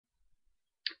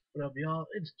What up, y'all?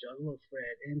 It's Juggalo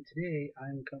Fred, and today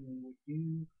I'm coming with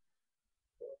you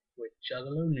with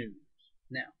Juggalo News.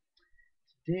 Now,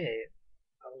 today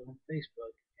I was on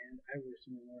Facebook and I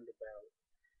recently learned about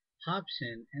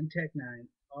Hobson and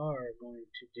Tech9 are going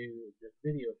to do the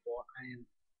video for I Am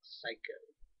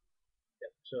Psycho.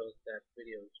 Yep, so that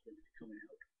video is going to be coming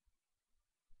out.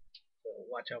 So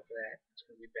watch out for that. It's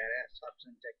going to be badass.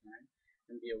 Hobson and Tech9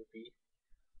 and BOP.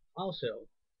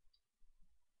 Also,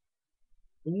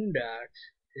 Boondocks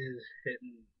is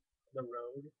hitting the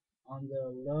road on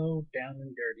the Low Down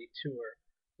and Dirty tour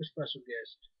with special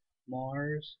guest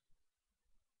Mars,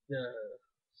 the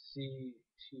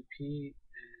CTP,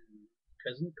 and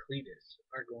Cousin Cletus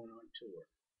are going on tour.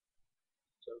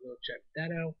 So go check that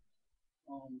out.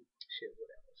 Shit, what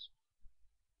else?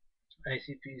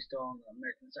 ICP is still on the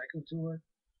American Psycho tour.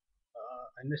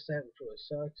 I missed that, which really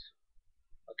sucks.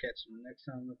 I'll catch them next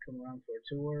time they come around for a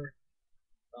tour.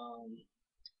 Um,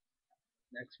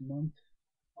 Next month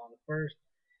on the 1st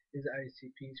is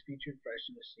ICP's featured fresh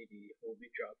in the CD will be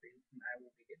dropping, and I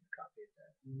will be getting a copy of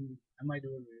that. I might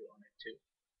do a review on it too.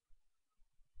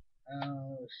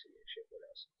 Let's see, shit, what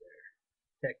else is there?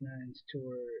 Tech Nine's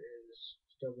tour is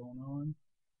still going on.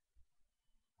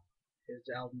 His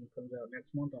album comes out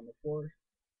next month on the 4th,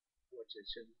 which is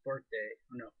his birthday.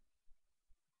 Oh no,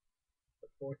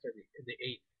 the 4th or the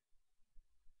 8th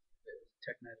is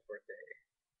Tech Nine's birthday.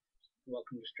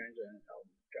 Welcome to Strangerland album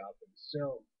dropping.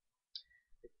 So,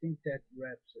 I think that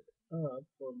wraps it up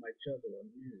for my Juggalo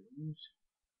news.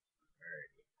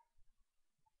 Alrighty.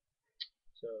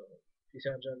 So, peace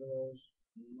out, Juggalos.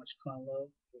 Much clown love.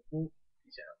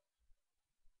 Peace out.